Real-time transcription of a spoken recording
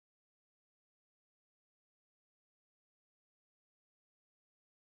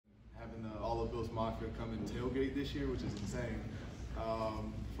coach Micah come and tailgate this year, which is insane,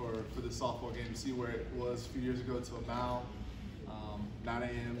 for the softball game, to see where it was a few years ago till now. 9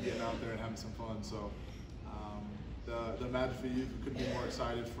 a.m. getting out there and having some fun. So the Madison youth couldn't be more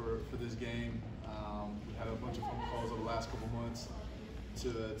excited for this game. We had a bunch of phone calls over the last couple months to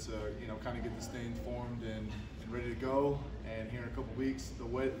kind of get this thing formed and ready to go. And here in a couple weeks, the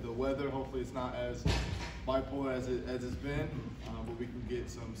weather, hopefully it's not as bipolar as it's been, but we can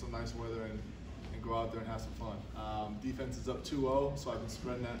get some nice weather and go out there and have some fun. Defense is up 2-0, so I've been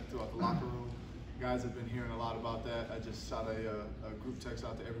spreading that throughout the locker room. Guys have been hearing a lot about that. I just shot a group text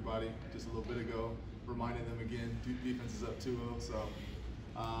out to everybody just a little bit ago, reminding them again, defense is up 2-0. So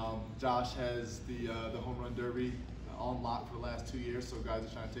Josh has the home run derby on lock for the last 2 years, so guys are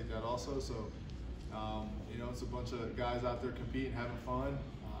trying to take that also. So it's a bunch of guys out there competing, having fun,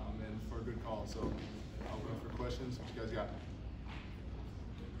 and for a good call. So I'll open up for questions. What you guys got?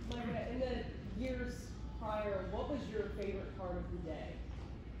 Micah, in the years prior, what was your favorite part of the day?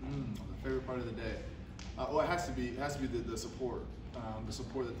 The favorite part of the day. Well, it has to be the support, the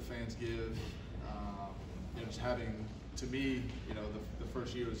support that the fans give. Just having, to me, the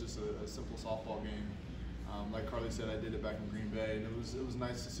first year was just a simple softball game. Like Carly said, I did it back in Green Bay, and it was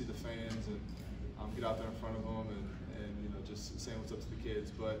nice to see the fans and get out there in front of them and just saying what's up to the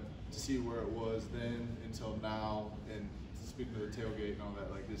kids. But to see where it was then until now, and speaking of the tailgate and all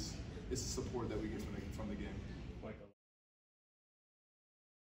that, like this is support that we get from the game.